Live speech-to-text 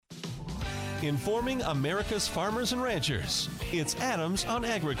informing America's farmers and ranchers. It's Adams on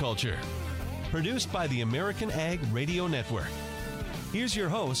Agriculture, produced by the American Ag Radio Network. Here's your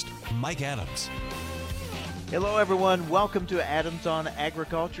host, Mike Adams. Hello, everyone. Welcome to Adams on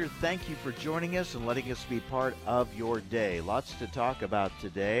Agriculture. Thank you for joining us and letting us be part of your day. Lots to talk about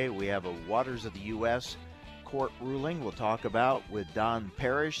today. We have a Waters of the U.S. court ruling we'll talk about with Don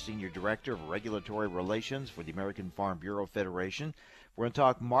Parrish, Senior Director of Regulatory Relations for the American Farm Bureau Federation. We're going to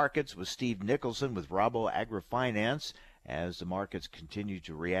talk markets with Steve Nicholson with Rabo AgriFinance as the markets continue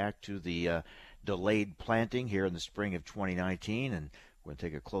to react to the delayed planting here in the spring of 2019. And we're going to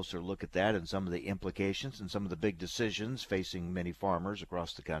take a closer look at that and some of the implications and some of the big decisions facing many farmers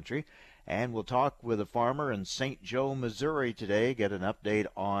across the country. And we'll talk with a farmer in St. Joe, Missouri today, get an update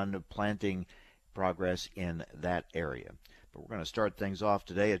on planting progress in that area. But we're going to start things off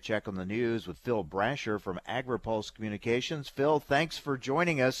today, a check on the news with Phil Brasher from AgriPulse Communications. Phil, thanks for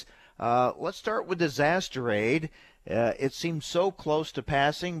joining us. Let's start with disaster aid. It seems so close to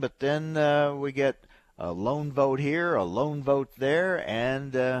passing, but then we get a lone vote here, a lone vote there,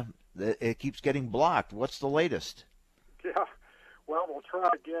 and it keeps getting blocked. What's the latest? Yeah, well, we'll try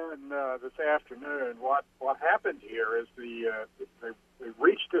again this afternoon. What happened here is they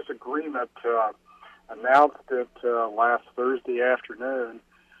reached this agreement, announced it last Thursday afternoon.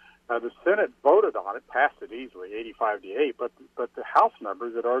 The Senate voted on it, passed it easily, 85-8, but the House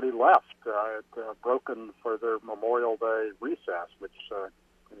members had already left. It broken for their Memorial Day recess, which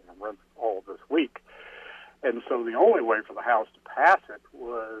went all this week. And so the only way for the House to pass it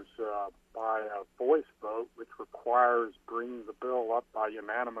was by a voice vote, which requires bringing the bill up by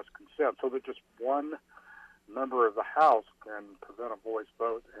unanimous consent, so that just one member of the House can prevent a voice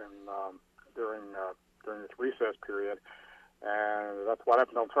vote during this recess period. And that's what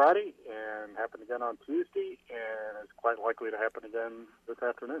happened on Friday and happened again on Tuesday, and it's quite likely to happen again this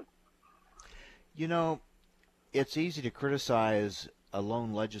afternoon. You know, it's easy to criticize a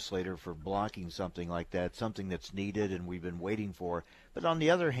lone legislator for blocking something like that, something that's needed and we've been waiting for. But on the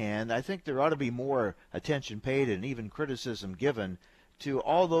other hand, I think there ought to be more attention paid and even criticism given to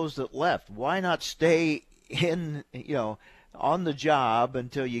all those that left. Why not stay in, on the job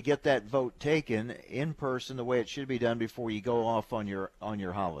until you get that vote taken in person the way it should be done before you go off on your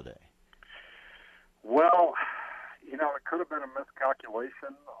holiday? Well, it could have been a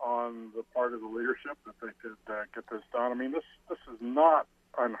miscalculation on the part of the leadership that they could get this done. I mean, this is not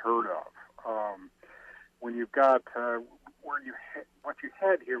unheard of. When you've got what you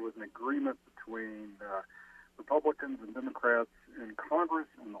had here was an agreement between Republicans and Democrats in Congress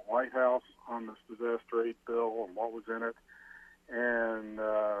and the White House on this disaster aid bill and what was in it. And,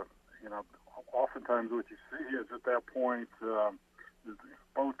 oftentimes what you see is at that point,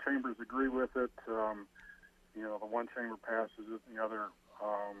 both chambers agree with it. The one chamber passes it, and the other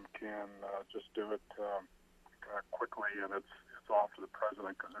can just do it quickly, and it's off to the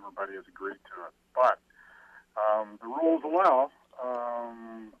president because everybody has agreed to it. But the rules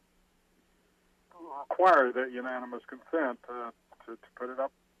require that unanimous consent to put it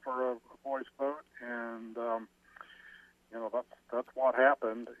up for a voice vote, and that's what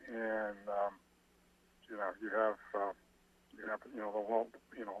happened. And you have the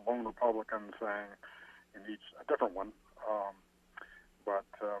lone Republican saying a different one, but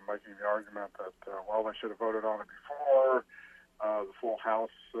making the argument that they should have voted on it before. The full House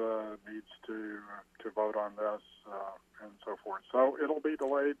needs to vote on this, and so forth. So it'll be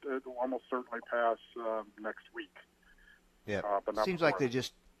delayed. It will almost certainly pass next week. Yeah, but not seems before. like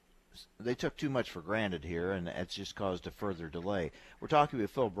they took too much for granted here, and it's just caused a further delay. We're talking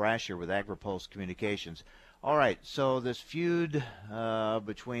with Phil Brasher with AgriPulse Communications. All right, so this feud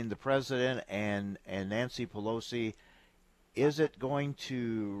between the president and Nancy Pelosi, is it going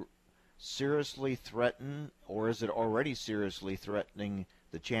to seriously threaten, or is it already seriously threatening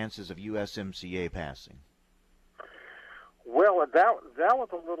the chances of USMCA passing? Well, that was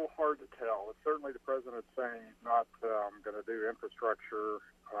a little hard to tell. Certainly the president's saying he's not going to do infrastructure,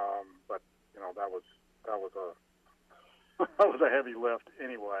 but that was a heavy lift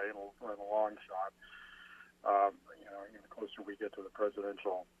anyway, in a long shot. The closer we get to the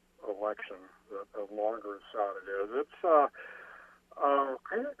presidential election, the longer shot it is. I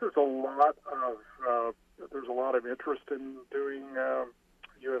think there's a lot of interest in doing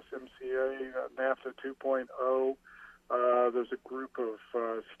USMCA, NAFTA 2.0. There's a group of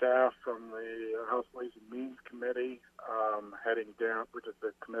staff from the House Ways and Means Committee heading down, which is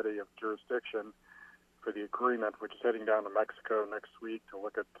the committee of jurisdiction for the agreement, which is heading down to Mexico next week to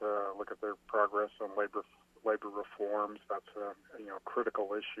look at their progress on labor reforms. That's a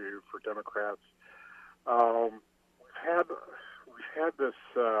critical issue for Democrats. we've had this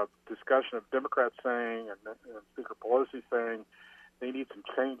discussion of Democrats saying and Speaker Pelosi saying they need some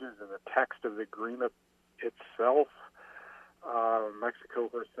changes in the text of the agreement itself. Mexico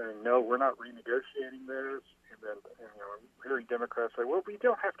was saying, no, we're not renegotiating this. And then, I'm hearing Democrats say, well, we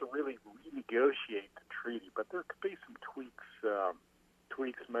don't have to really renegotiate the treaty, but there could be some tweaks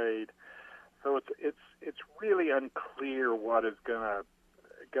made. So it's really unclear what is going to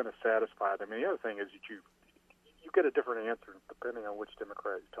satisfy them. I mean, the other thing is that you get a different answer depending on which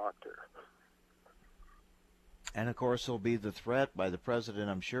Democrat you talk to. And, of course, there'll be the threat by the president,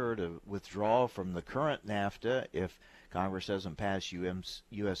 I'm sure, to withdraw from the current NAFTA if Congress doesn't pass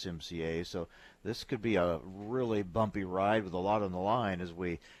USMCA. So this could be a really bumpy ride with a lot on the line as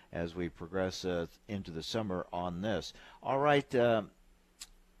we progress into the summer on this. All right, Phil,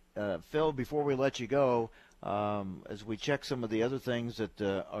 before we let you go, as we check some of the other things that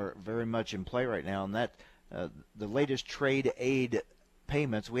are very much in play right now, and that the latest trade aid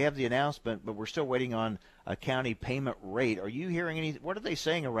payments, we have the announcement, but we're still waiting on a county payment rate. Are you hearing any? What are they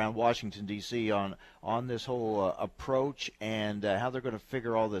saying around Washington, D.C. on this whole approach and how they're going to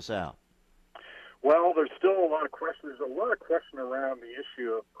figure all this out? Well, there's still a lot of questions. There's a lot of question around the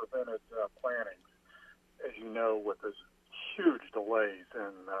issue of prevented planting. As you know, with this huge delays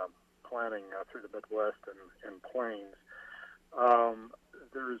in planting through the Midwest and Plains,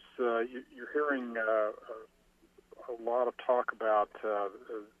 you're hearing a lot of talk about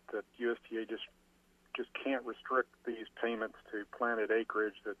that USDA just can't restrict these payments to planted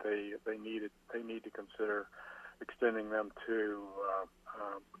acreage, that they need to consider extending them to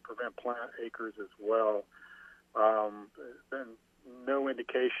prevent plant acres as well. There's been no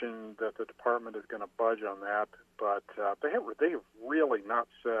indication that the department is going to budge on that, but they have really not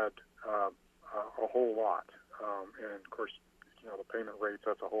said a whole lot. And of course, the payment rates,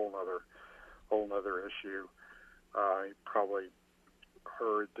 that's a whole other issue. You probably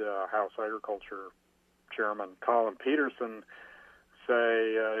heard House Agriculture Chairman Colin Peterson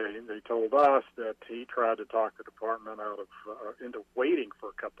say they told us that he tried to talk the department out of into waiting for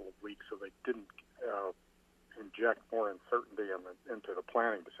a couple of weeks so they didn't inject more uncertainty into the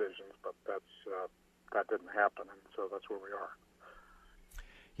planning decisions, but that didn't happen, and so that's where we are.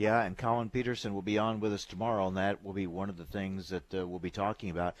 Yeah, and Colin Peterson will be on with us tomorrow, and that will be one of the things that we'll be talking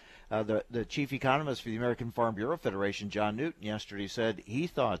about. The chief economist for the American Farm Bureau Federation, John Newton, yesterday said he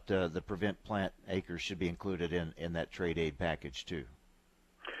thought the prevent plant acres should be included in that trade aid package too.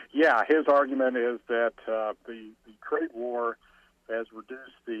 Yeah, his argument is that the trade war has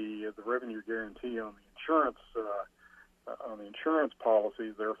reduced the revenue guarantee on the insurance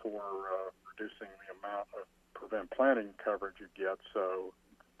policies, therefore reducing the amount of prevent planting coverage you get. So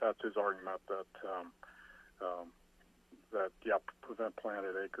that's his argument that prevent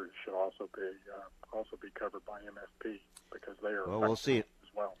planted acres should also be covered by MFP because they are. Well, we'll see as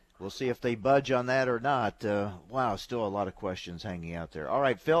well. We'll see if they budge on that or not. Wow, still a lot of questions hanging out there. All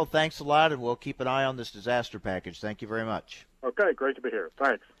right, Phil, thanks a lot, and we'll keep an eye on this disaster package. Thank you very much. Okay, great to be here.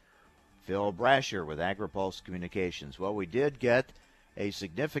 Thanks. Phil Brasher with AgriPulse Communications. Well, we did get a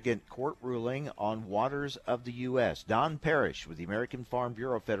significant court ruling on waters of the U.S. Don Parrish with the American Farm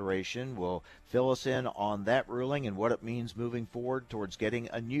Bureau Federation will fill us in on that ruling and what it means moving forward towards getting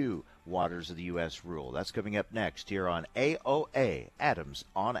a new waters of the U.S. rule. That's coming up next here on AOA, Adams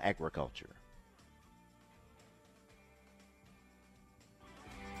on Agriculture.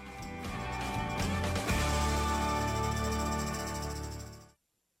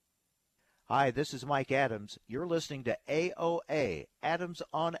 Hi, this is Mike Adams. You're listening to AOA, Adams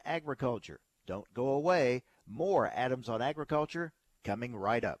on Agriculture. Don't go away. More Adams on Agriculture coming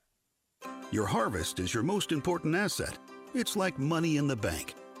right up. Your harvest is your most important asset. It's like money in the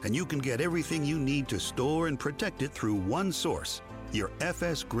bank, and you can get everything you need to store and protect it through one source, your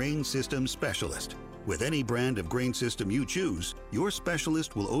FS Grain System Specialist. With any brand of grain system you choose, your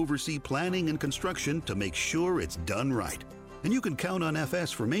specialist will oversee planning and construction to make sure it's done right. And you can count on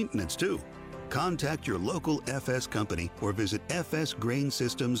FS for maintenance, too. Contact your local FS company or visit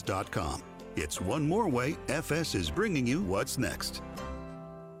fsgrainsystems.com. It's one more way FS is bringing you what's next.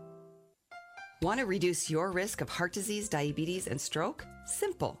 Want to reduce your risk of heart disease, diabetes, and stroke?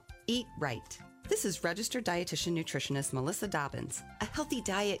 Simple. Eat right. This is registered dietitian nutritionist Melissa Dobbins. A healthy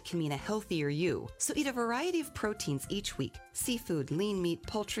diet can mean a healthier you, so eat a variety of proteins each week: seafood, lean meat,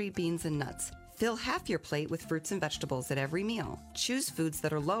 poultry, beans, and nuts. Fill half your plate with fruits and vegetables at every meal. Choose foods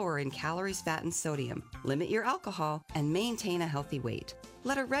that are lower in calories, fat, and sodium. Limit your alcohol and maintain a healthy weight.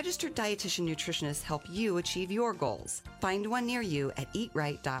 Let a registered dietitian nutritionist help you achieve your goals. Find one near you at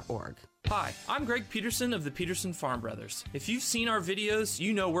eatright.org. Hi, I'm Greg Peterson of the Peterson Farm Brothers. If you've seen our videos,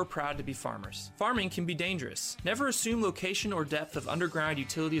 you know we're proud to be farmers. Farming can be dangerous. Never assume location or depth of underground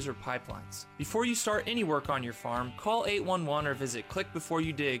utilities or pipelines. Before you start any work on your farm, call 811 or visit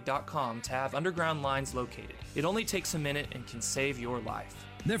clickbeforeyoudig.com to have underground lines located. It only takes a minute and can save your life.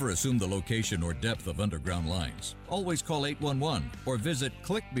 Never assume the location or depth of underground lines. Always call 811 or visit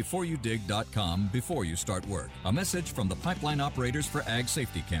clickbeforeyoudig.com before you start work. A message from the Pipeline Operators for Ag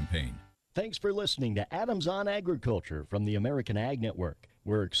Safety campaign. Thanks for listening to Adams on Agriculture from the American Ag Network.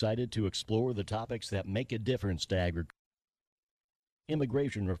 We're excited to explore the topics that make a difference to agriculture.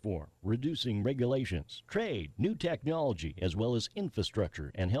 Immigration reform, reducing regulations, trade, new technology, as well as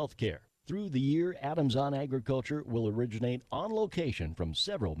infrastructure and health care. Through the year, Adams on Agriculture will originate on location from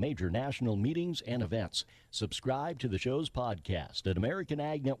several major national meetings and events. Subscribe to the show's podcast at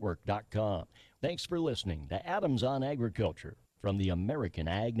AmericanAgNetwork.com. Thanks for listening to Adams on Agriculture from the American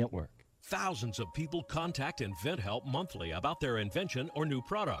Ag Network. Thousands of people contact InventHelp monthly about their invention or new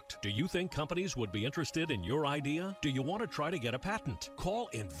product. Do you think companies would be interested in your idea? Do you want to try to get a patent?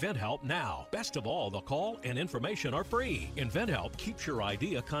 Call InventHelp now. Best of all, the call and information are free. InventHelp keeps your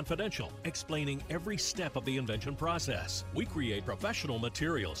idea confidential, explaining every step of the invention process. We create professional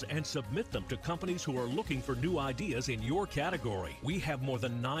materials and submit them to companies who are looking for new ideas in your category. We have more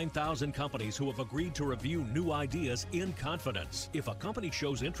than 9,000 companies who have agreed to review new ideas in confidence. If a company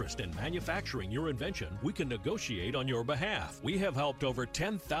shows interest in manufacturing your invention, we can negotiate on your behalf. We have helped over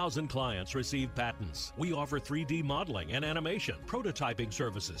 10,000 clients receive patents. We offer 3D modeling and animation, prototyping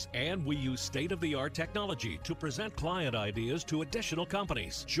services, and we use state-of-the-art technology to present client ideas to additional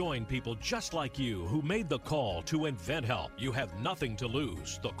companies. Join people just like you who made the call to InventHelp. You have nothing to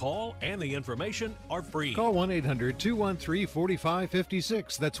lose. The call and the information are free. Call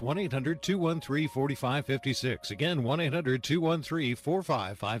 1-800-213-4556. That's 1-800-213-4556. Again,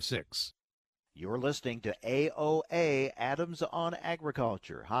 1-800-213-4556. You're listening to AOA, Adams on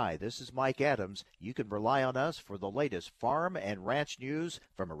Agriculture. Hi, this is Mike Adams. You can rely on us for the latest farm and ranch news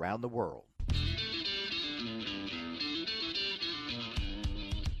from around the world.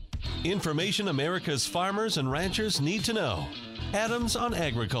 Information America's farmers and ranchers need to know. Adams on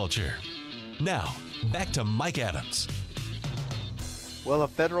Agriculture. Now, back to Mike Adams. Well, a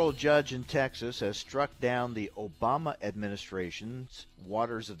federal judge in Texas has struck down the Obama administration's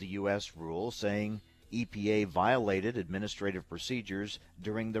Waters of the U.S. rule, saying EPA violated administrative procedures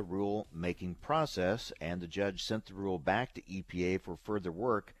during the rule-making process, and the judge sent the rule back to EPA for further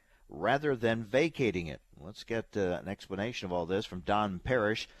work rather than vacating it. Let's get an explanation of all this from Don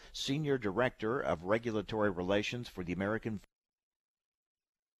Parrish, Senior Director of Regulatory Relations for the American.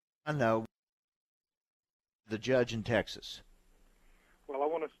 I know the judge in Texas. Well, I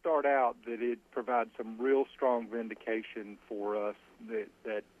want to start out that it provides some real strong vindication for us that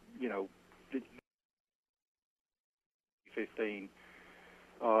 15,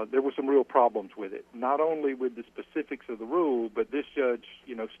 there were some real problems with it. Not only with the specifics of the rule, but this judge,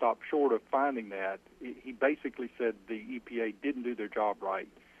 stopped short of finding that. He basically said the EPA didn't do their job right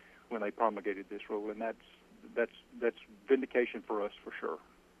when they promulgated this rule, and that's vindication for us for sure.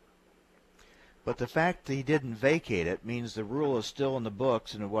 But the fact that he didn't vacate it means the rule is still in the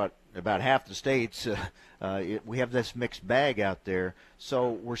books in about half the states. We have this mixed bag out there, so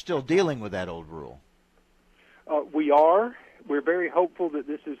we're still dealing with that old rule. We are. We're very hopeful that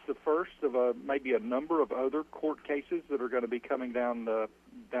this is the first of maybe a number of other court cases that are going to be coming down the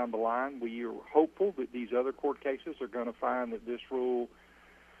line. We are hopeful that these other court cases are going to find that this rule,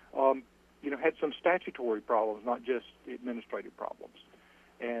 had some statutory problems, not just administrative problems.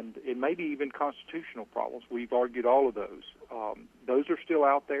 And it may be even constitutional problems. We've argued all of those. Those are still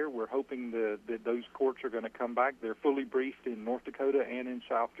out there. We're hoping that those courts are going to come back. They're fully briefed in North Dakota and in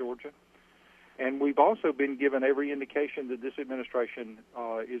South Georgia. And we've also been given every indication that this administration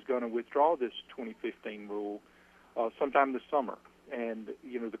is going to withdraw this 2015 rule sometime this summer. And,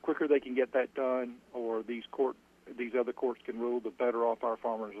 the quicker they can get that done or these other courts can rule, the better off our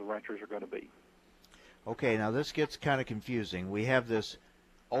farmers and ranchers are going to be. Okay, now this gets kind of confusing. We have this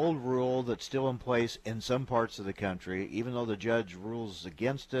old rule that's still in place in some parts of the country. Even though the judge rules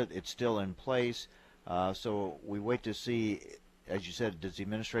against it, it's still in place. So we wait to see, as you said, does the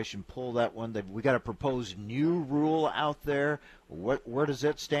administration pull that one? We got a proposed new rule out there. Where does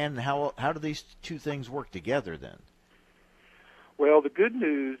it stand, and how do these two things work together then? Well, the good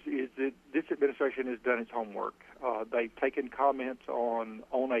news is that this administration has done its homework. They've taken comments on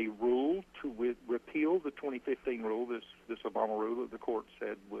a rule to repeal the 2015 rule, this Obama rule that the court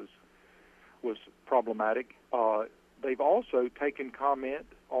said was problematic. They've also taken comment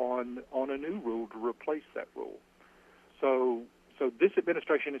on a new rule to replace that rule. So so this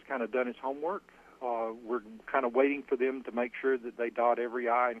administration has kind of done its homework. We're kind of waiting for them to make sure that they dot every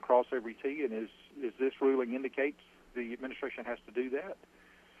I and cross every T, and as this ruling indicates, the administration has to do that.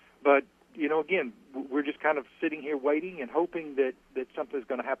 But, again, we're just kind of sitting here waiting and hoping that something's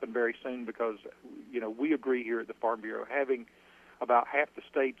going to happen very soon because, we agree here at the Farm Bureau, having about half the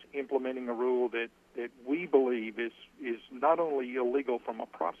states implementing a rule that we believe is not only illegal from a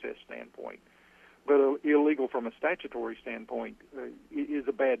process standpoint, but illegal from a statutory standpoint is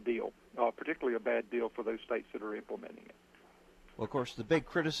a bad deal, particularly a bad deal for those states that are implementing it. Well, of course, the big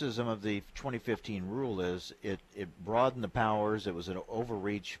criticism of the 2015 rule is it broadened the powers. It was an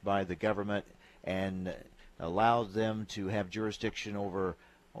overreach by the government and allowed them to have jurisdiction over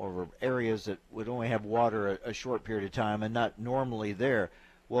areas that would only have water a short period of time and not normally there.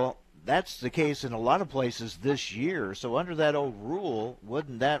 Well, that's the case in a lot of places this year. So under that old rule,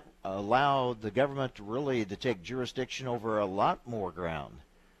 wouldn't that allow the government to take jurisdiction over a lot more ground?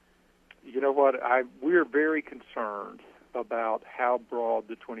 You know what? We're very concerned about how broad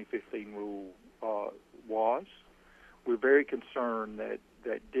the 2015 rule was. We're very concerned that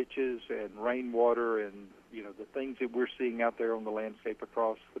ditches and rainwater and the things that we're seeing out there on the landscape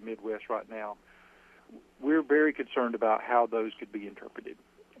across the Midwest right now, we're very concerned about how those could be interpreted.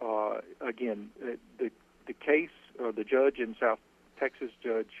 Again, the case, the judge in South Texas,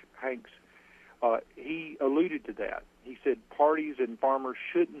 Judge Hanks, he alluded to that. He said parties and farmers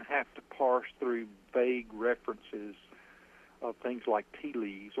shouldn't have to parse through vague references of things like tea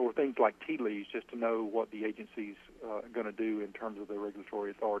leaves just to know what the agency's going to do in terms of their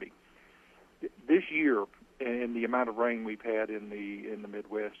regulatory authority. This year, and the amount of rain we've had in the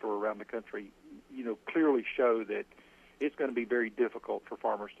Midwest or around the country, clearly show that it's going to be very difficult for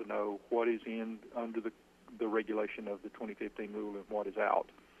farmers to know what is under the regulation of the 2015 rule and what is out.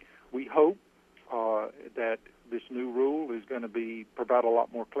 We hope that this new rule is going to provide a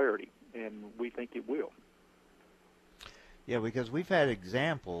lot more clarity, and we think it will. Yeah, because we've had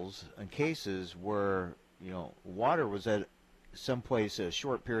examples and cases where water was at someplace a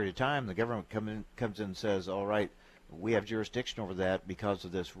short period of time. The government comes in and says, "All right, we have jurisdiction over that because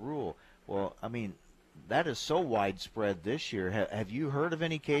of this rule." Well, I mean, that is so widespread this year. Have you heard of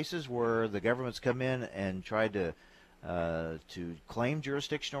any cases where the government's come in and tried to claim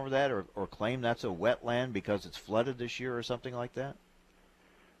jurisdiction over that, or claim that's a wetland because it's flooded this year or something like that?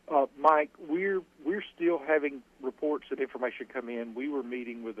 Mike, we're still having reports and information come in. We were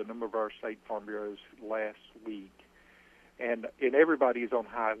meeting with a number of our state farm bureaus last week, and everybody is on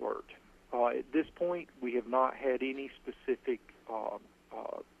high alert. At this point, we have not had any specific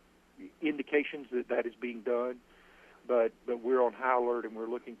indications that is being done, but we're on high alert and we're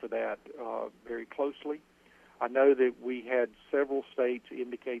looking for that very closely. I know that we had several states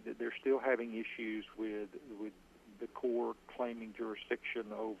indicate that they're still having issues with the Corps claiming jurisdiction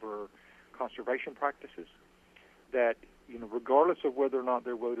over conservation practices, that regardless of whether or not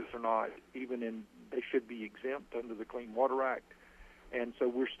they're WOTUS or not, they should be exempt under the Clean Water Act. And so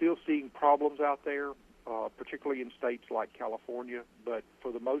we're still seeing problems out there, particularly in states like California. But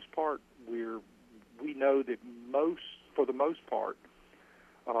for the most part, we know that for the most part,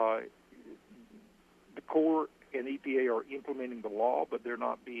 the Corps and EPA are implementing the law, but they're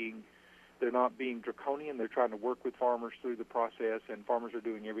not being draconian. They're trying to work with farmers through the process, and farmers are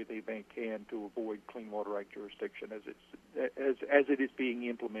doing everything they can to avoid Clean Water Act jurisdiction as it is being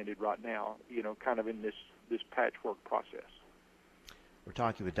implemented right now. Kind of in this patchwork process. We're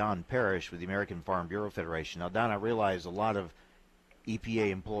talking with Don Parrish with the American Farm Bureau Federation. Now, Don, I realize a lot of EPA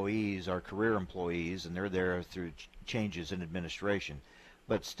employees are career employees, and they're there through changes in administration.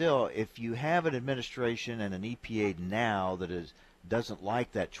 But still, if you have an administration and an EPA now that doesn't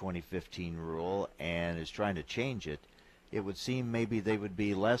like that 2015 rule and is trying to change it, it would seem maybe they would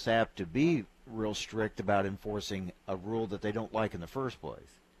be less apt to be real strict about enforcing a rule that they don't like in the first place.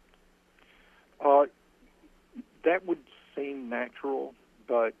 That would seem natural,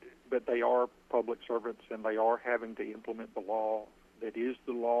 but they are public servants and they are having to implement the law that is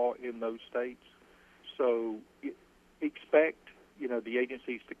the law in those states. So expect the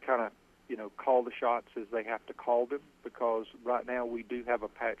agencies to kind of call the shots as they have to call them, because right now we do have a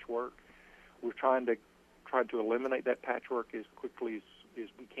patchwork. We're trying to eliminate that patchwork as quickly as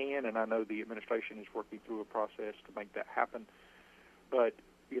we can, and I know the administration is working through a process to make that happen. But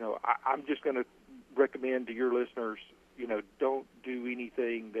I'm just going to recommend to your listeners, don't do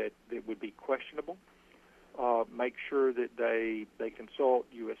anything that would be questionable. Make sure that they consult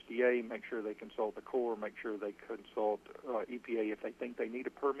USDA, make sure they consult the Corps, make sure they consult EPA if they think they need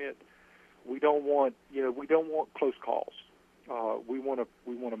a permit. We don't want close calls. We want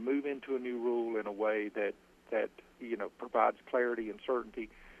to move into a new rule in a way that that provides clarity and certainty.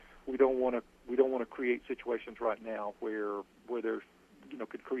 We don't want to create situations right now where there's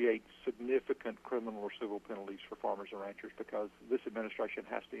could create significant criminal or civil penalties for farmers and ranchers, because this administration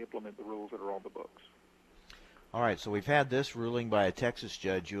has to implement the rules that are on the books. All right, so we've had this ruling by a Texas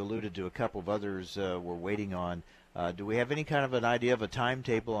judge. You alluded to a couple of others we're waiting on. Do we have any kind of an idea of a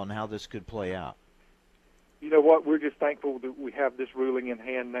timetable on how this could play out? You know what? We're just thankful that we have this ruling in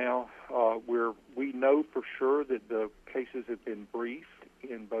hand now. We know for sure that the cases have been briefed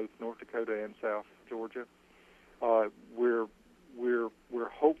in both North Dakota and South Georgia. We're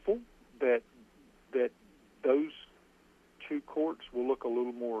hopeful that those two courts will look a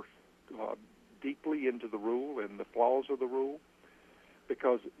little more deeply into the rule and the flaws of the rule,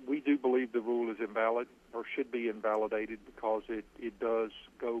 because we do believe the rule is invalid or should be invalidated, because it does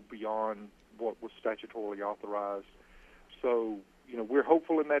go beyond what was statutorily authorized. So, we're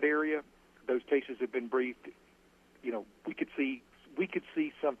hopeful in that area. Those cases have been briefed. We could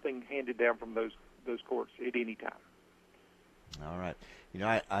see something handed down from those courts at any time. All right.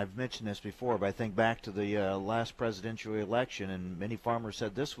 I've mentioned this before, but I think back to the last presidential election, and many farmers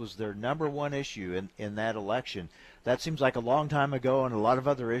said this was their number one issue in that election. That seems like a long time ago, and a lot of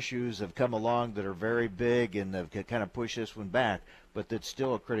other issues have come along that are very big and have kind of pushed this one back, but it's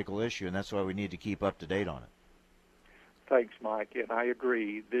still a critical issue, and that's why we need to keep up to date on it. Thanks, Mike, and I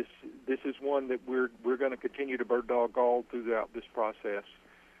agree. This is one that we're going to continue to bird dog all throughout this process.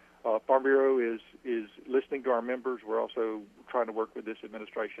 Farm Bureau is listening to our members. We're also trying to work with this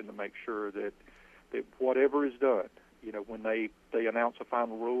administration to make sure that whatever is done, when they announce a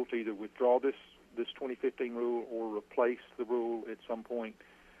final rule, to either withdraw this 2015 rule or replace the rule at some point,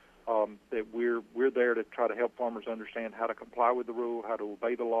 that we're there to try to help farmers understand how to comply with the rule, how to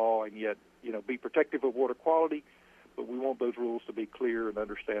obey the law, and yet be protective of water quality. But we want those rules to be clear and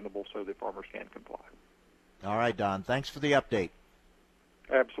understandable so that farmers can comply. All right, Don. Thanks for the update.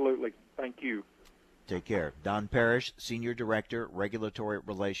 Absolutely. Thank you. Take care. Don Parrish, Senior Director, Regulatory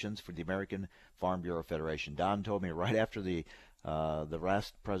Relations for the American Farm Bureau Federation. Don told me right after the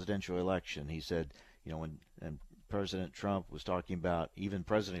last presidential election, he said, when President Trump was talking about, even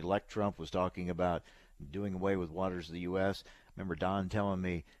President-elect Trump was talking about doing away with waters of the U.S., I remember Don telling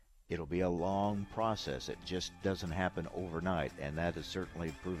me it'll be a long process. It just doesn't happen overnight, and that is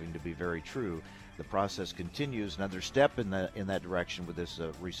certainly proving to be very true. The process continues, another step in that direction with this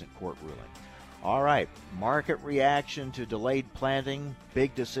recent court ruling. All right, market reaction to delayed planting,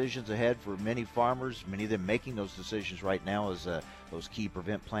 big decisions ahead for many farmers, many of them making those decisions right now as those key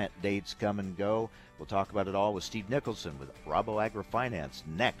prevent plant dates come and go. We'll talk about it all with Steve Nicholson with Rabo AgriFinance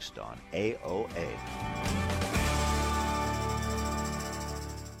next on AOA.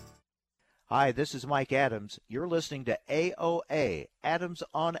 Hi, this is Mike Adams. You're listening to AOA, Adams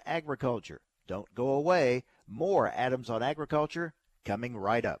on Agriculture. Don't go away. More Adams on Agriculture coming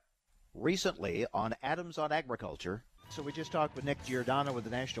right up. Recently on Adams on Agriculture. So we just talked with Nick Giordano with the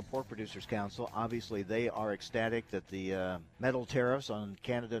National Pork Producers Council. Obviously, they are ecstatic that the metal tariffs on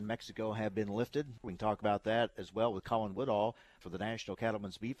Canada and Mexico have been lifted. We can talk about that as well with Colin Woodall for the National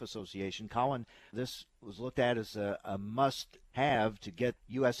Cattlemen's Beef Association. Colin, this was looked at as a must-have to get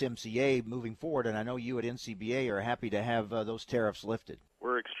USMCA moving forward, and I know you at NCBA are happy to have those tariffs lifted.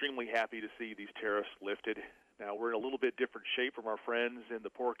 We're extremely happy to see these tariffs lifted. Now, we're in a little bit different shape from our friends in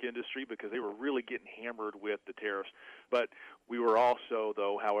the pork industry because they were really getting hammered with the tariffs. But we were also,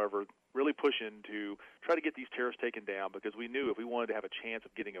 though, however, really pushing to try to get these tariffs taken down, because we knew if we wanted to have a chance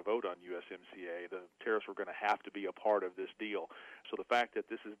of getting a vote on USMCA, the tariffs were going to have to be a part of this deal. So the fact that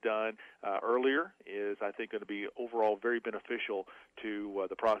this is done earlier is, I think, going to be overall very beneficial to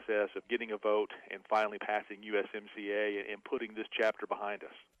the process of getting a vote and finally passing USMCA and putting this chapter behind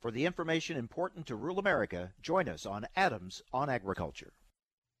us. For the information important to rural America, join us on Adams on Agriculture.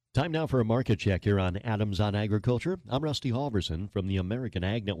 Time now for a market check here on Adams on Agriculture. I'm Rusty Halverson from the American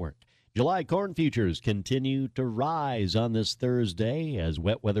Ag Network. July corn futures continue to rise on this Thursday as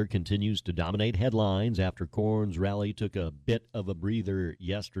wet weather continues to dominate headlines after corn's rally took a bit of a breather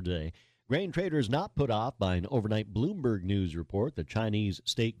yesterday. Grain traders not put off by an overnight Bloomberg News report that Chinese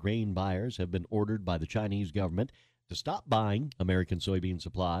state grain buyers have been ordered by the Chinese government to stop buying American soybean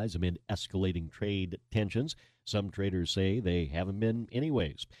supplies amid escalating trade tensions. Some traders say they haven't been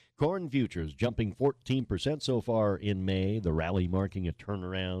anyways. Corn futures jumping 14% so far in May, the rally marking a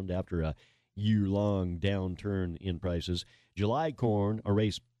turnaround after a year-long downturn in prices. July corn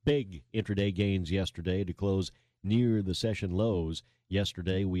erased big intraday gains yesterday to close near the session lows.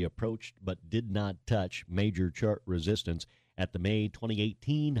 Yesterday we approached but did not touch major chart resistance at the May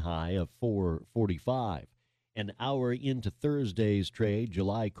 2018 high of 445. An hour into Thursday's trade,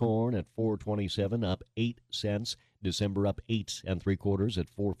 July corn at $4.27, up 8 cents. December up 8 3/4 at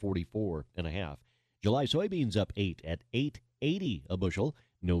 $4.44.5. July soybeans up 8 at $8.80 a bushel.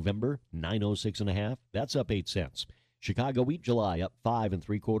 November 906.5. That's up 8 cents. Chicago wheat July up 5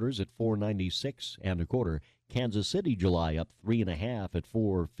 3/4 at $4.96 1/4. Kansas City July up 3 1/2 at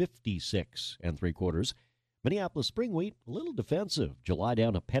 $4.56 3/4. Minneapolis spring wheat, a little defensive. July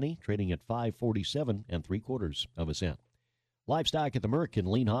down a penny, trading at $5.47 3/4 cents. Livestock at the Merck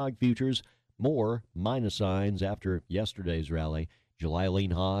lean hog futures, more minus signs after yesterday's rally. July lean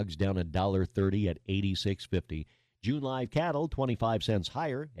hogs down $1.30 at $86.50. June live cattle 25 cents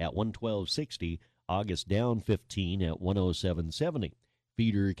higher at $112.60. August down 15 at $107.70.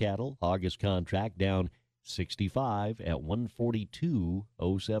 Feeder cattle, August contract down 65 at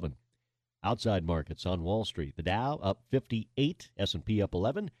 $142.07. Outside markets on Wall Street, the Dow up 58, S&P up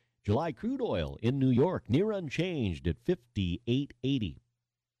 11. July crude oil in New York near unchanged at 58.80.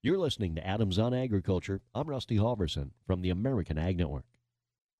 You're listening to Adams on Agriculture. I'm Rusty Halverson from the American Ag Network.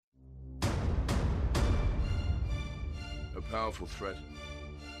 A powerful threat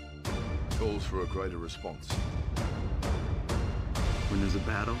calls for a greater response. When there's a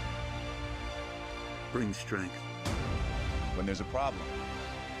battle, bring strength. When there's a problem,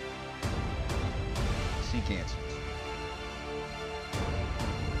 seek answers.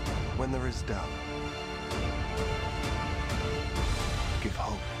 When there is doubt, give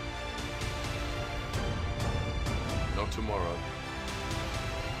hope. Not tomorrow.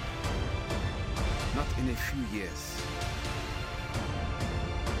 Not in a few years.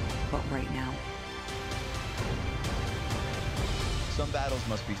 But right now. Some battles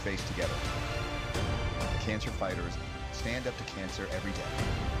must be faced together. Cancer fighters stand up to cancer every day.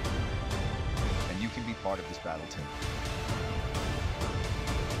 And you can be part of this battle too.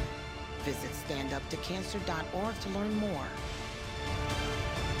 Visit standuptocancer.org to learn more.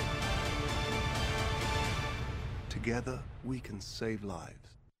 Together, we can save lives.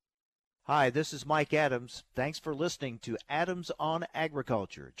 Hi, this is Mike Adams. Thanks for listening to Adams on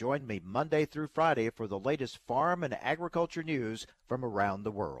Agriculture. Join me Monday through Friday for the latest farm and agriculture news from around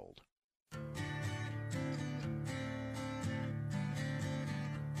the world.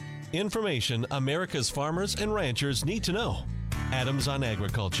 Information America's farmers and ranchers need to know. Adams on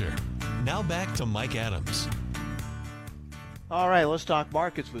Agriculture. Now back to Mike Adams. All right, let's talk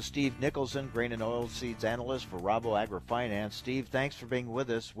markets with Steve Nicholson, grain and oilseeds analyst for Rabo AgriFinance. Steve, thanks for being with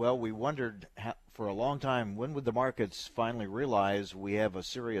us. Well, we wondered for a long time, when would the markets finally realize we have a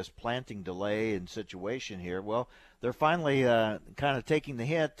serious planting delay and situation here? Well, they're finally kind of taking the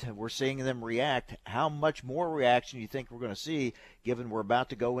hit. We're seeing them react. How much more reaction do you think we're going to see, given we're about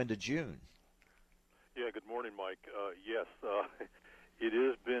to go into June? Yeah, good morning, Mike. Yes, it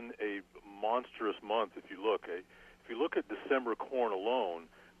has been a monstrous month if you look. If you look at December corn alone,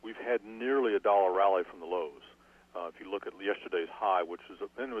 we've had nearly $1 rally from the lows. If you look at yesterday's high, which was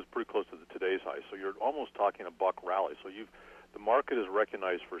then it was pretty close to today's high, so you're almost talking a buck rally. So the market is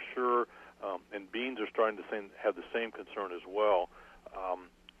recognized for sure, and beans are starting to have the same concern as well.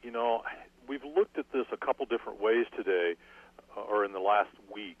 We've looked at this a couple different ways today, or in the last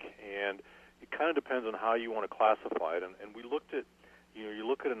week, and it kind of depends on how you want to classify it. And we looked at, you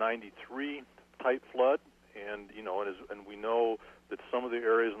look at a 93 type flood. And we know that some of the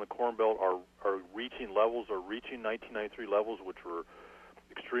areas in the Corn Belt are reaching 1993 levels, which were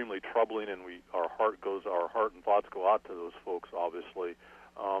extremely troubling, and our heart and thoughts go out to those folks, obviously.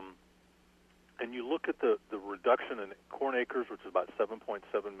 And you look at the reduction in corn acres, which is about 7.7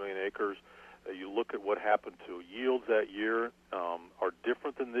 million acres. You look at what happened to yields that year are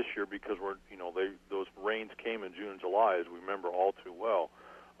different than this year because those rains came in June and July, as we remember all too well.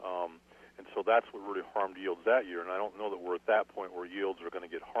 And so that's what really harmed yields that year. And I don't know that we're at that point where yields are going to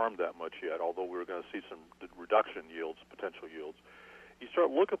get harmed that much yet, although we're going to see some reduction in yields, potential yields. You start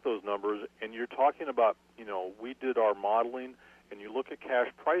look at those numbers, and you're talking about, we did our modeling, and you look at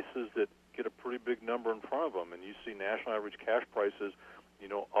cash prices that get a pretty big number in front of them, and you see national average cash prices,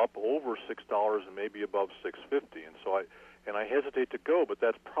 up over $6 and maybe above $6.50. And so I hesitate to go, but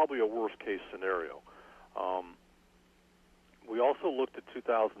that's probably a worst case scenario. We also looked at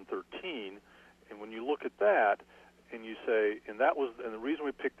 2013, and when you look at that, and you say, and the reason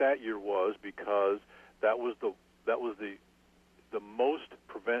we picked that year was because that was the most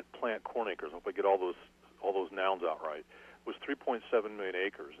prevent plant corn acres. I hope I get all those nouns out right. Was 3.7 million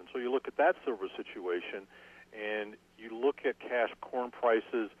acres, and so you look at that silver situation, and you look at cash corn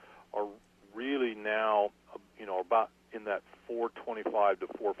prices are really now, about in that 425 to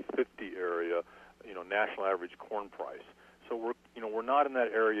 450 area, national average corn price. so we're not in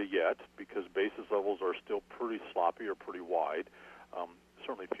that area yet because basis levels are still pretty sloppy or pretty wide.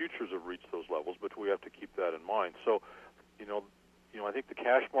 Certainly futures have reached those levels, but we have to keep that in mind. So, I think the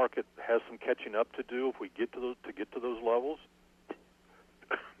cash market has some catching up to do if we get to those levels.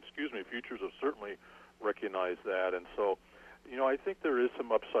 Excuse me, futures have certainly recognized that, and so, I think there is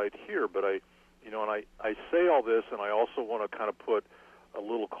some upside here. But I say all this, and I also want to kind of put a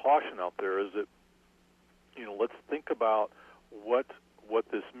little caution out there: is that let's think about what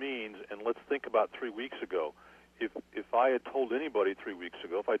this means, and let's think about 3 weeks ago. If I had told anybody 3 weeks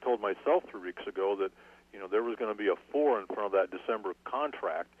ago, if I told myself 3 weeks ago that there was going to be a 4 in front of that December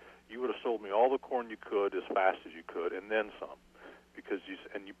contract, you would have sold me all the corn you could as fast as you could, and then some, because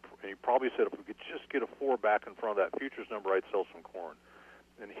you probably said if we could just get a 4 back in front of that futures number, I'd sell some corn.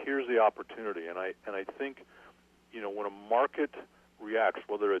 And here's the opportunity, and I think when a market reacts,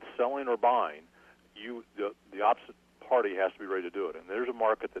 whether it's selling or buying, the opposite party has to be ready to do it. And there's a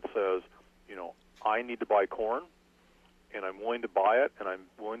market that says, I need to buy corn, and I'm willing to buy it, and I'm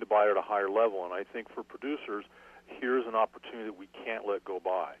willing to buy it at a higher level. And I think for producers, here's an opportunity that we can't let go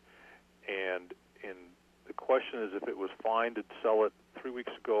by. And the question is, if it was fine to sell it 3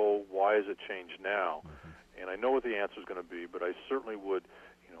 weeks ago, why has it changed now? And I know what the answer is going to be, but I certainly would,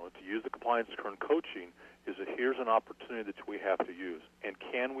 to use the compliance current coaching, is that here's an opportunity that we have to use. And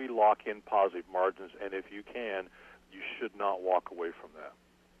can we lock in positive margins? And if you can, you should not walk away from that.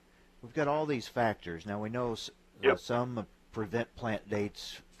 We've got all these factors. Now, we know some prevent plant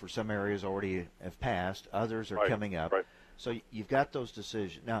dates for some areas already have passed. Others are coming up. Right. So you've got those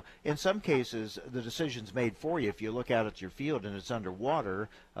decisions. Now, in some cases, the decision's made for you. If you look out at your field and it's underwater,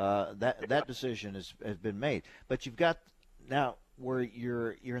 that decision has been made. But you've got now where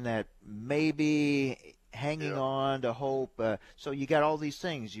you're in that maybe hanging on to hope. So you got all these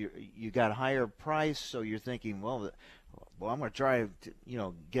things. You got a higher price, so you're thinking, well, I'm going to try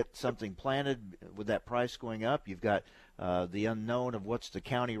to, get something planted with that price going up. You've got the unknown of what's the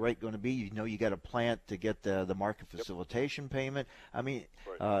county rate going to be. You got to plant to get the market facilitation payment. I mean,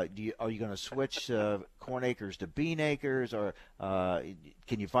 are you going to switch corn acres to bean acres, or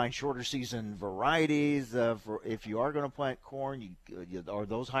can you find shorter season varieties for if you are going to plant corn? Are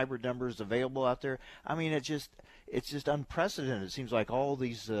those hybrid numbers available out there? I mean, it's just unprecedented. It seems like all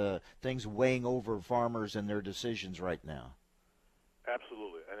these things weighing over farmers and their decisions right now.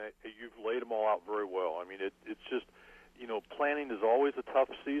 Absolutely, and you've laid them all out very well. I mean, it's just, planting is always a tough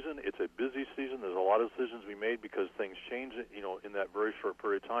season. It's a busy season. There's a lot of decisions to be made because things change, in that very short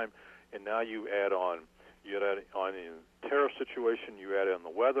period of time. And now you add on in tariff situation, you add in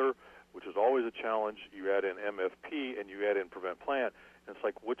the weather, which is always a challenge. You add in MFP, and you add in prevent plant. And it's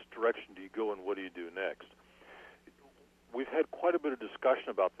like, which direction do you go, and what do you do next? We've had quite a bit of discussion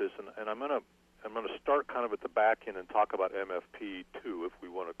about this, and I'm going to start kind of at the back end and talk about MFP 2, if we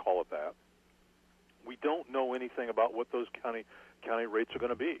want to call it that. We don't know anything about what those county rates are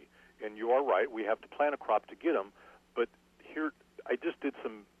going to be, and you are right. We have to plant a crop to get them. But here, I just did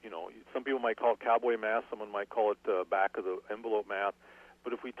some. Some people might call it cowboy math. Someone might call it back of the envelope math.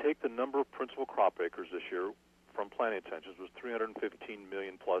 But if we take the number of principal crop acres this year from planting intentions, was 315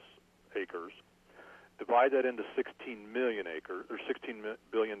 million plus acres. Divide that into 16 million acres or $16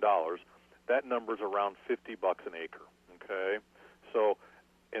 billion. That number is around $50 an acre. Okay, so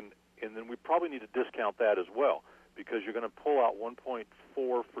and then we probably need to discount that as well, because you're going to pull out 1.4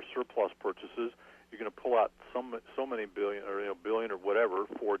 for surplus purchases. You're going to pull out so many billion or whatever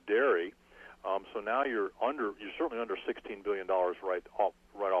for dairy. So now you're certainly under $16 billion right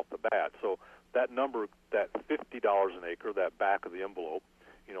off the bat. So that number, that $50 an acre, that back of the envelope,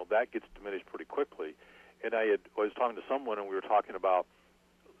 that gets diminished pretty quickly. And I was talking to someone, and we were talking about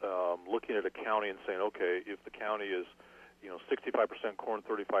looking at a county and saying, okay, if the county is 65% corn,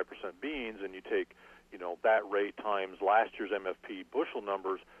 35% beans, and you take that rate times last year's MFP bushel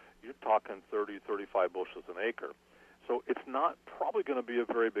numbers, you're talking 30, 35 bushels an acre. So it's not probably going to be a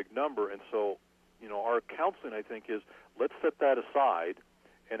very big number. And so, our counseling, I think, is let's set that aside.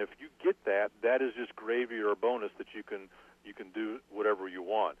 And if you get that, that is just gravy or a bonus that you can do whatever you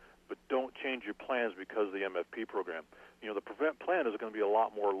want. But don't change your plans because of the MFP program. The prevent plan is going to be a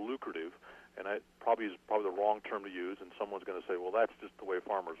lot more lucrative, and it probably is the wrong term to use. And someone's going to say, well, that's just the way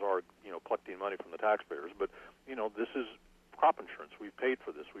farmers are, collecting money from the taxpayers. But this is crop insurance. We've paid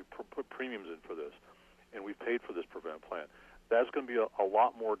for this. We've put premiums in for this, and we've paid for this prevent plan. That's going to be a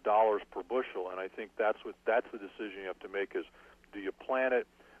lot more dollars per bushel, and I think that's the decision you have to make is, do you plant it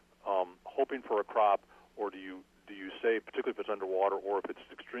hoping for a crop, or do you say, particularly if it's underwater or if it's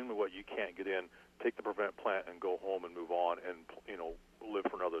extremely wet you can't get in, take the prevent plant and go home and move on and live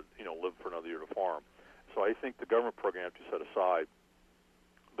for another year to farm. So I think the government program have to set aside.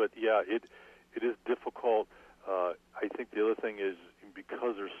 But yeah, it is difficult. I think the other thing is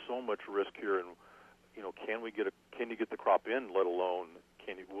because there's so much risk here, and can you get the crop in? Let alone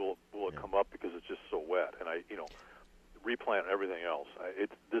will it come up because it's just so wet? And replant and everything else.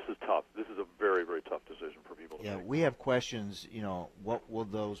 This is tough. This is a very, very tough decision for people to make. We have questions, what will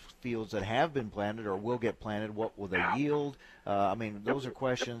those fields that have been planted or will get planted, what will they yield? Those are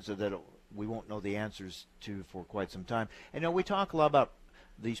questions that we won't know the answers to for quite some time. And we talk a lot about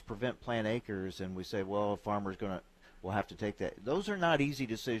these prevent plant acres, and we say, well, a farmer's will have to take that. Those are not easy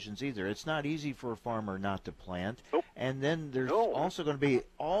decisions either. It's not easy for a farmer not to plant. Nope. And then there's also going to be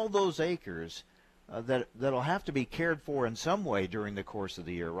all those acres that'll have to be cared for in some way during the course of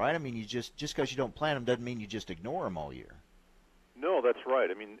the year, right? You just because you don't plant them doesn't mean you just ignore them all year. No, that's right.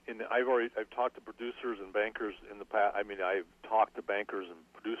 I've talked to producers and bankers in the past. I've talked to bankers and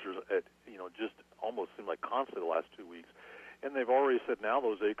producers at just almost seemed like constantly the last 2 weeks, and they've already said now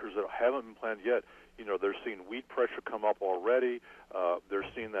those acres that haven't been planted yet, they're seeing weed pressure come up already. They're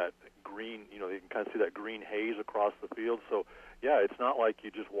seeing that green, you can kind of see that green haze across the field. So, yeah, it's not like you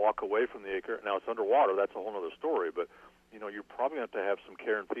just walk away from the acre. Now, it's underwater. That's a whole other story. But, you're probably going to have some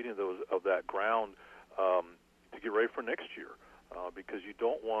care and feeding of that ground to get ready for next year because you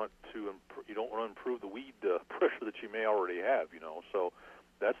don't want to improve the weed pressure that you may already have, So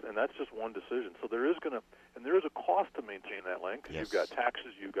that's just one decision. So there is a cost to maintain that land because you've got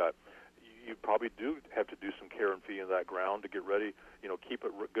taxes, you probably do have to do some care and feeding of that ground to get ready, keep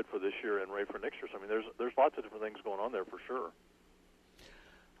it good for this year and ready for next year. So, there's lots of different things going on there for sure.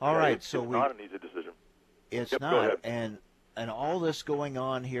 All right, it's not an easy decision. It's not, and all this going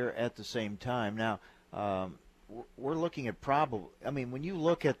on here at the same time. Now, we're looking at when you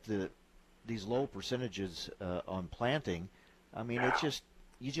look at these low percentages on planting, it's just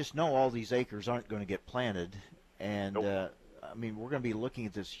you just know all these acres aren't going to get planted, and we're going to be looking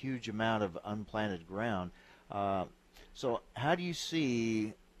at this huge amount of unplanted ground. So how do you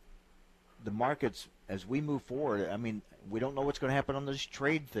see the markets as we move forward? We don't know what's going to happen on those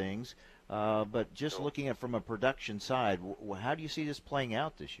trade things, but just looking at from a production side, how do you see this playing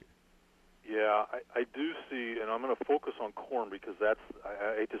out this year? Yeah, I do see, and I'm going to focus on corn because I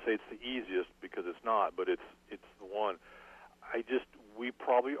hate to say it's the easiest because it's not, but it's the one. We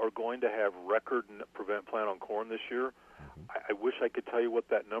probably are going to have record prevent plant on corn this year. I wish I could tell you what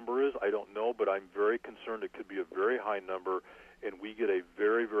that number is. I don't know, but I'm very concerned it could be a very high number, and we get a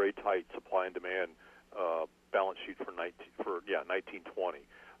very, very tight supply and demand balance sheet for 1920,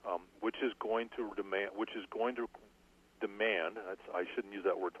 which is going to demand. I shouldn't use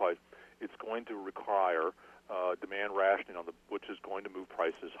that word twice. It's going to require demand rationing which is going to move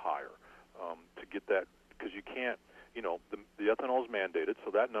prices higher to get that because you can't. The ethanol is mandated,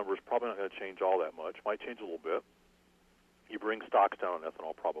 so that number is probably not going to change all that much. Might change a little bit. You bring stocks down on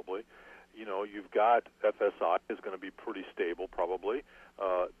ethanol probably. You've got FSI is going to be pretty stable probably.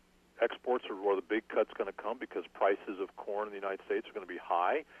 Exports are where the big cut's going to come because prices of corn in the United States are going to be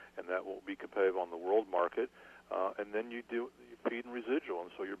high, and that will be competitive on the world market. And then you do feed and residual,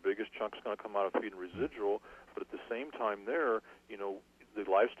 and so your biggest chunk's going to come out of feed and residual. But at the same time there, the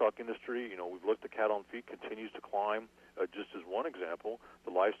livestock industry, we've looked at cattle and feed continues to climb. Just as one example,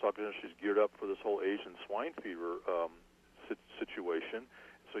 the livestock industry is geared up for this whole Asian swine fever situation.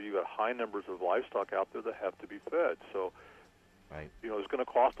 So you've got high numbers of livestock out there that have to be fed. So, it's going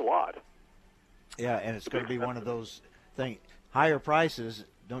to cost a lot. Yeah, and it's going to be one of those things. Higher prices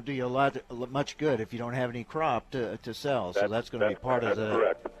don't do you much good if you don't have any crop to sell. So that's going to be part of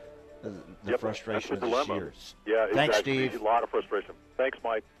the frustration of this year. Yeah, Thanks, exactly. Steve. A lot of frustration. Thanks,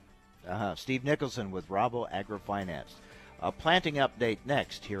 Mike. Steve Nicholson with Rabo AgriFinance. A planting update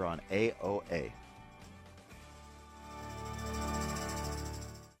next here on AOA.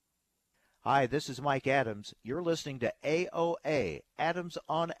 Hi, this is Mike Adams. You're listening to AOA, Adams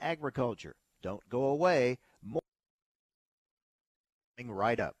on Agriculture. Don't go away. More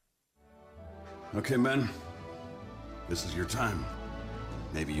right up. Okay, men. This is your time.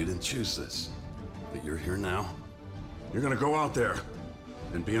 Maybe you didn't choose this, but you're here now. You're gonna go out there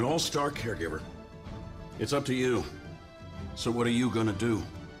and be an all-star caregiver. It's up to you. So what are you gonna do?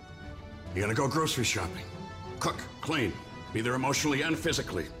 You're gonna go grocery shopping, cook, clean, be there emotionally and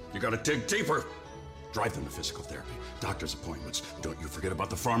physically. You gotta dig deeper. Drive them to physical therapy, doctor's appointments. Don't you forget about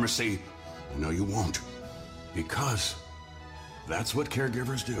the pharmacy. No, you won't. Because that's what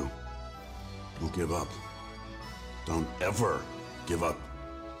caregivers do. Don't give up. Don't ever give up.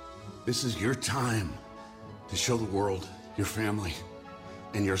 This is your time to show the world, your family,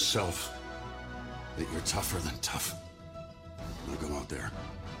 and yourself that you're tougher than tough. Now go out there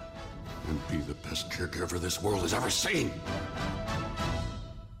and be the best caregiver this world has ever seen.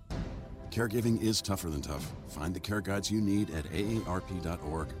 Caregiving is tougher than tough. Find the care guides you need at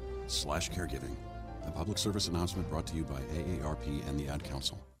aarp.org/caregiving. A public service announcement brought to you by AARP and the Ad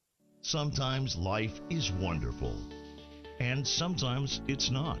Council. Sometimes life is wonderful, and sometimes it's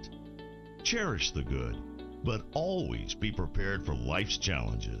not. Cherish the good, but always be prepared for life's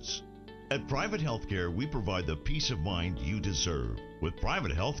challenges. At Private Healthcare, we provide the peace of mind you deserve. With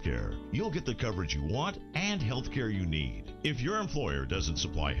Private Healthcare, you'll get the coverage you want and healthcare you need. If your employer doesn't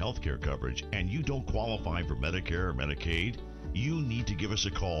supply healthcare coverage and you don't qualify for Medicare or Medicaid, you need to give us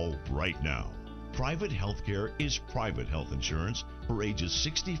a call right now. Private Healthcare is private health insurance for ages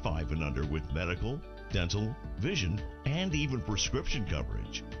 65 and under with medical, dental, vision, and even prescription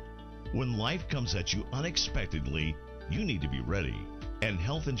coverage. When life comes at you unexpectedly, you need to be ready. And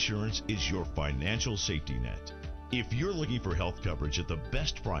health insurance is your financial safety net. If you're looking for health coverage at the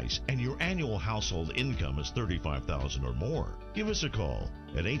best price and your annual household income is $35,000 or more, give us a call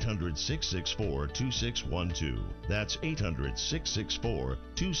at 800-664-2612. That's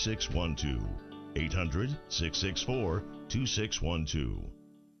 800-664-2612. 800-664-2612.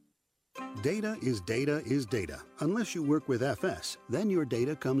 Data is data is data. Unless you work with FS, then your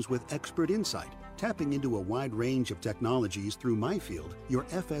data comes with expert insight. Tapping into a wide range of technologies through MyField, your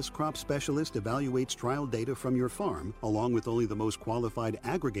FS crop specialist evaluates trial data from your farm, along with only the most qualified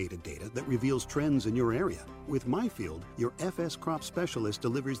aggregated data that reveals trends in your area. With MyField, your FS crop specialist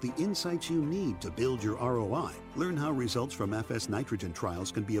delivers the insights you need to build your ROI. Learn how results from FS nitrogen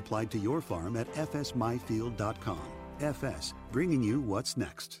trials can be applied to your farm at fsmyfield.com. FS, bringing you what's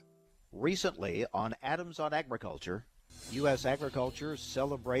next. Recently on Adams on Agriculture, U.S. agriculture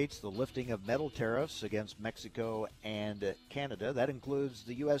celebrates the lifting of metal tariffs against Mexico and Canada. That includes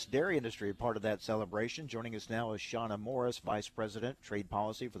the U.S. dairy industry, part of that celebration. Joining us now is Shauna Morris, Vice President, Trade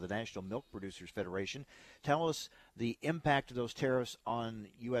Policy for the National Milk Producers Federation. Tell us the impact of those tariffs on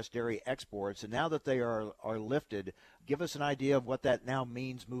U.S. dairy exports. And now that they are lifted, give us an idea of what that now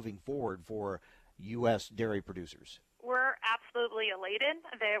means moving forward for U.S. dairy producers. We're absolutely elated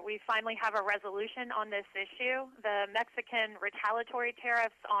that we finally have a resolution on this issue. The Mexican retaliatory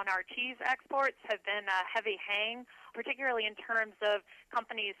tariffs on our cheese exports have been a heavy hang, particularly in terms of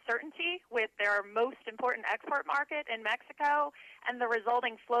companies' certainty with their most important export market in Mexico and the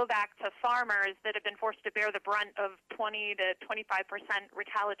resulting flow back to farmers that have been forced to bear the brunt of 20 to 25%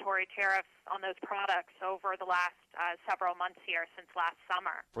 retaliatory tariffs on those products over the last several months here since last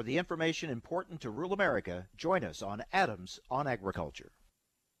summer. For the information important to rural America, join us on Adams on Agriculture.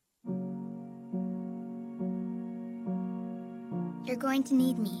 You're going to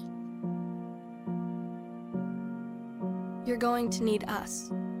need me. You're going to need us.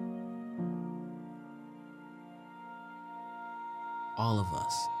 All of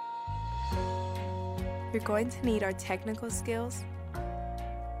us. You're going to need our technical skills,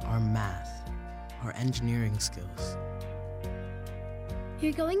 our math, our engineering skills.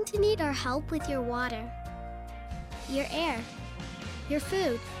 You're going to need our help with your water, your air, your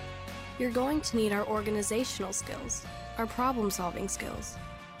food. You're going to need our organizational skills, our problem-solving skills.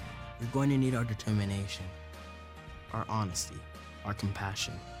 You're going to need our determination, our honesty, our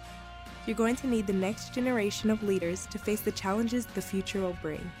compassion. You're going to need the next generation of leaders to face the challenges the future will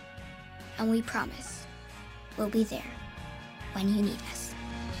bring. And we promise, we'll be there when you need us.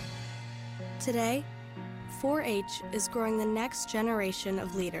 Today, 4-H is growing the next generation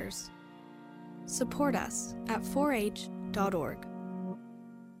of leaders. Support us at 4h.org.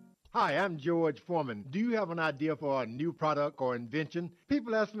 Hi, I'm George Foreman. Do you have an idea for a new product or invention?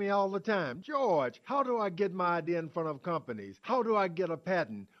 People ask me all the time, George, how do I get my idea in front of companies? How do I get a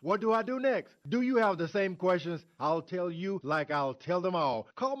patent? What do I do next? Do you have the same questions? I'll tell you like I'll tell them all.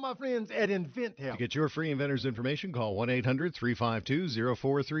 Call my friends at InventHelp. To get your free inventor's information, call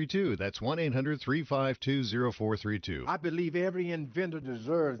 1-800-352-0432. That's 1-800-352-0432. I believe every inventor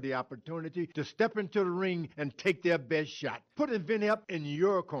deserves the opportunity to step into the ring and take their best shot. Put InventHelp in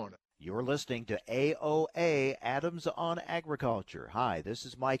your corner. You're listening to AOA, Adams on Agriculture. Hi, this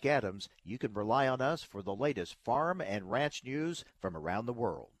is Mike Adams. You can rely on us for the latest farm and ranch news from around the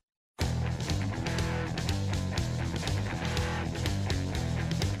world.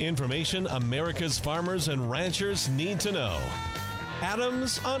 Information America's farmers and ranchers need to know.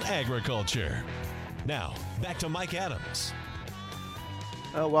 Adams on Agriculture. Now, back to Mike Adams.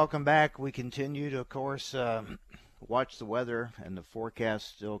 Welcome back. We continue to, of course, watch the weather, and the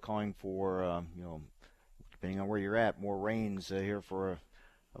forecast still calling for, depending on where you're at, more rains here for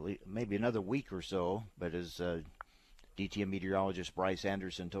maybe another week or so. But as DTM meteorologist Bryce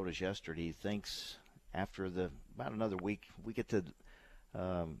Anderson told us yesterday, he thinks after about another week, we get to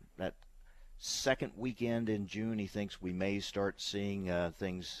that second weekend in June, he thinks we may start seeing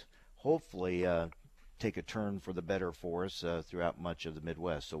things hopefully take a turn for the better for us throughout much of the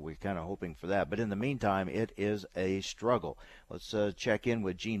Midwest. So we're kind of hoping for that. But in the meantime, it is a struggle. Let's check in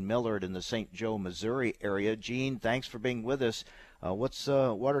with Gene Millard in the St. Joe, Missouri area. Gene, thanks for being with us. What's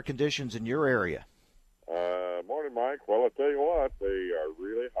water conditions in your area? Morning, Mike. Well, I tell you what, they are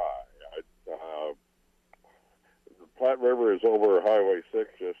really high. The Platte River is over Highway 6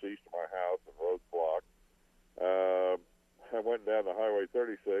 just east of my house and road's blocked. I went down to Highway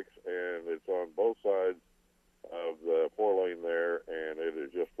 36, and it's on both sides of the 4-lane there, and it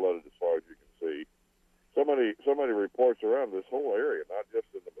is just flooded as far as you can see. So many reports around this whole area, not just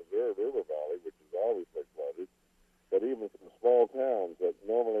in the Missouri River Valley, which is obviously flooded, but even some small towns that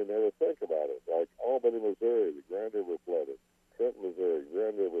normally never think about it, like Albany, Missouri, the Grand River flooded. Trenton, Missouri,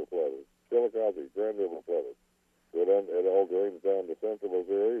 Grand River flooded. Chillicothe, Grand River flooded. It all drains down to central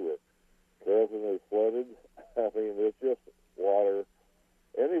Missouri, where Carrollton is flooded. I mean, it's just water.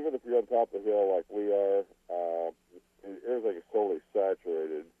 And even if you're on top of the hill like we are, everything is totally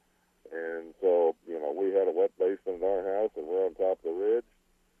saturated. And so, we had a wet basement in our house, and we're on top of the ridge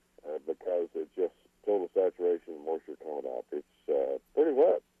because it's just total saturation and moisture coming out. It's pretty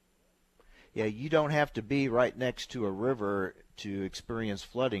wet. Yeah, you don't have to be right next to a river to experience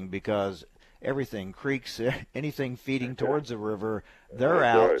flooding because everything, creeks, anything feeding towards the river, they're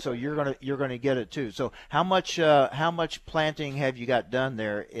out. Right. So you're gonna get it too. So how much planting have you got done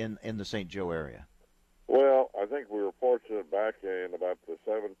there in the St. Joe area? Well, I think we were fortunate back in about the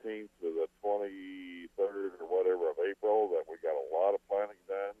 17th to the 23rd or whatever of April that we got a lot of planting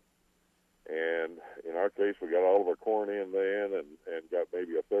done. And in our case, we got all of our corn in then and got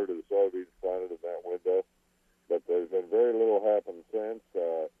maybe a third of the soybeans planted in that window. But there's been very little happened since.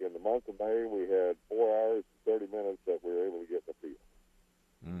 In the month of May, we had 4 hours and 30 minutes that we were able to get in the field.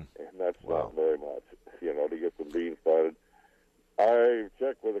 And that's not very much, to get some beans planted. I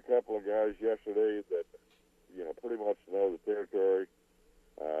checked with a couple of guys yesterday that, pretty much know the territory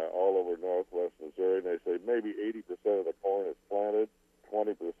all over northwest Missouri, and they say maybe 80% of the corn is planted.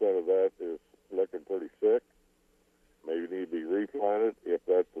 20% of that is looking pretty sick. Maybe need to be replanted if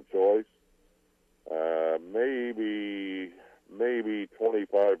that's the choice. Maybe 25%,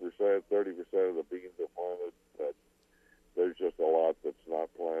 30% of the beans are planted, but there's just a lot that's not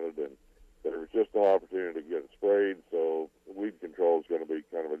planted, and there's just no opportunity to get it sprayed, so weed control is going to be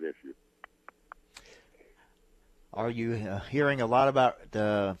kind of an issue. Are you hearing a lot about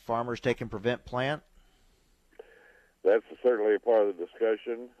farmers taking prevent plant? That's certainly a part of the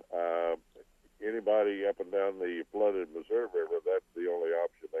discussion. Anybody up and down the flooded Missouri River, that's the only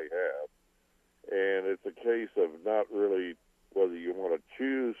option they have. And it's a case of not really whether you want to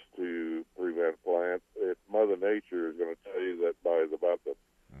choose to prevent plant. Mother Nature is going to tell you that by about the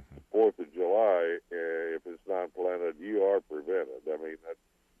 4th of July, if it's not planted, you are prevented. I mean, that's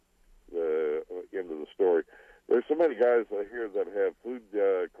the end of the story. There's so many guys here that have food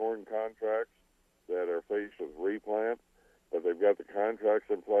corn contracts that are faced with replant, but they've got the contracts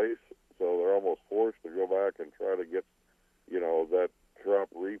in place, so they're almost forced to go back and try to get, that crop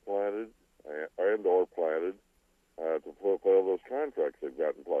replanted and or planted to fulfill those contracts they've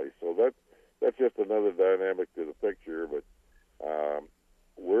got in place. So that's just another dynamic to the picture, but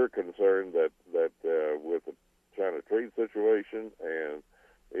we're concerned that with the China trade situation and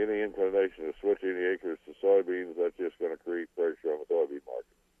any inclination to switch any acres to soybeans, that's just going to create pressure on the soybean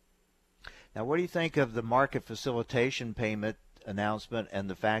market. Now, what do you think of the market facilitation payment announcement and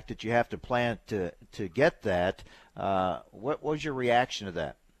the fact that you have to plant to get that? What was your reaction to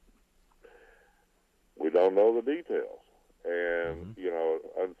that? We don't know the details. And,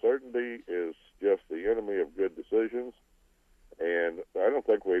 uncertainty is just the enemy of good decisions. And I don't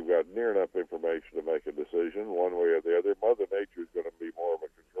think we've got near enough information to make a decision one way or the other. Mother Nature is going to be more of a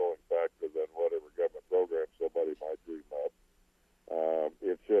controlling factor than whatever government program somebody might dream up.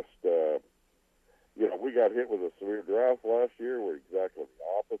 It's just, we got hit with a severe drought last year. We're exactly the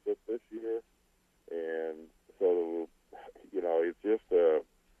opposite this year. And so, it's just a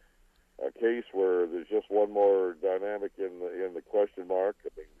case where there's just one more dynamic in the question mark. I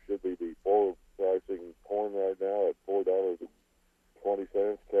mean, should we be forward pricing corn right now at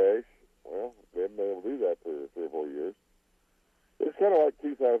 $4.20 cash? Well, we haven't been able to do that for 3 or 4 years. It's kind of like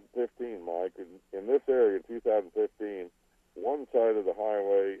 2015, Mike. In this area, in 2015, one side of the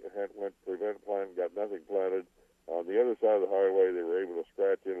highway went prevent plant and got nothing planted. On the other side of the highway, they were able to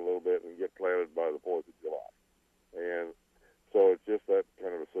scratch in a little bit and get planted by the 4th of July. And so it's just that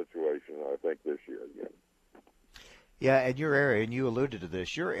kind of a situation, I think, this year again. Yeah, and your area, and you alluded to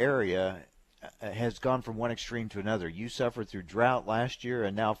this, your area has gone from one extreme to another. You suffered through drought last year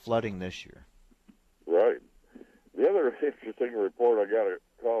and now flooding this year. interesting report. I got a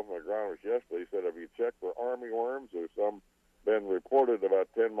call from an agronomist yesterday. He said, have you checked for armyworms? There's some been reported about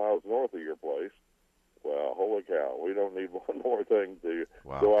 10 miles north of your place. Well, holy cow, we don't need one more thing to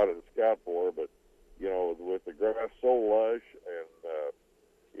go out and scout for. But, you know, with the grass so lush and,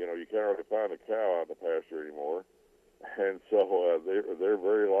 you know, you can't really find a cow out in the pasture anymore. And so they're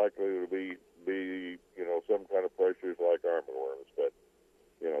very likely to be, you know, some kind of pressures like armyworms. But,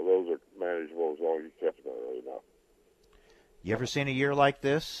 you know, those are manageable as long as you catch them early enough. You ever seen a year like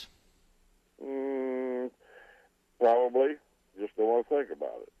this? Probably. Just don't want to think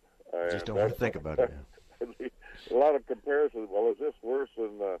about it. Just don't want to think about it. A lot of comparisons. Well, is this worse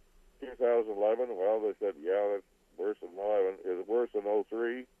than 2011? Well, they said, yeah, that's worse than 11. Is it worse than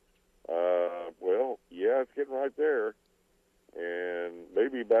 03? Well, yeah, it's getting right there. And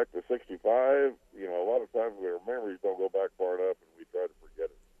maybe back to 65. You know, a lot of times our memories don't go back far enough, and we try to forget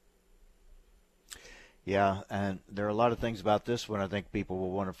it. Yeah, and there are a lot of things about this one I think people will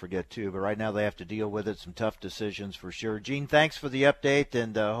want to forget too. But right now they have to deal with it. Some tough decisions for sure. Gene, thanks for the update,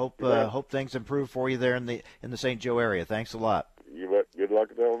 and hope things improve for you there in the St. Joe area. Thanks a lot. You bet. Good luck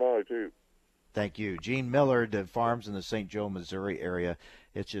in Illinois too. Thank you, Gene Millard, farms in the St. Joe, Missouri area.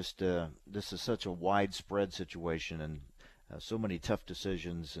 It's just this is such a widespread situation, and so many tough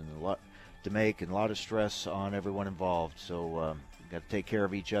decisions, and a lot to make, and a lot of stress on everyone involved. So. Got to take care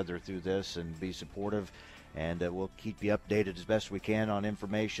of each other through this and be supportive, and we'll keep you updated as best we can on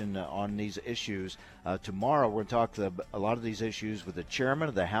information on these issues. Tomorrow we're going to talk a lot of these issues with the chairman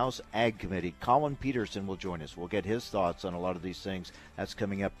of the House Ag Committee. Colin Peterson will join us. We'll get his thoughts on a lot of these things. That's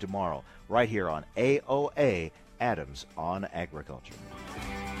coming up tomorrow right here on AOA, Adams on Agriculture.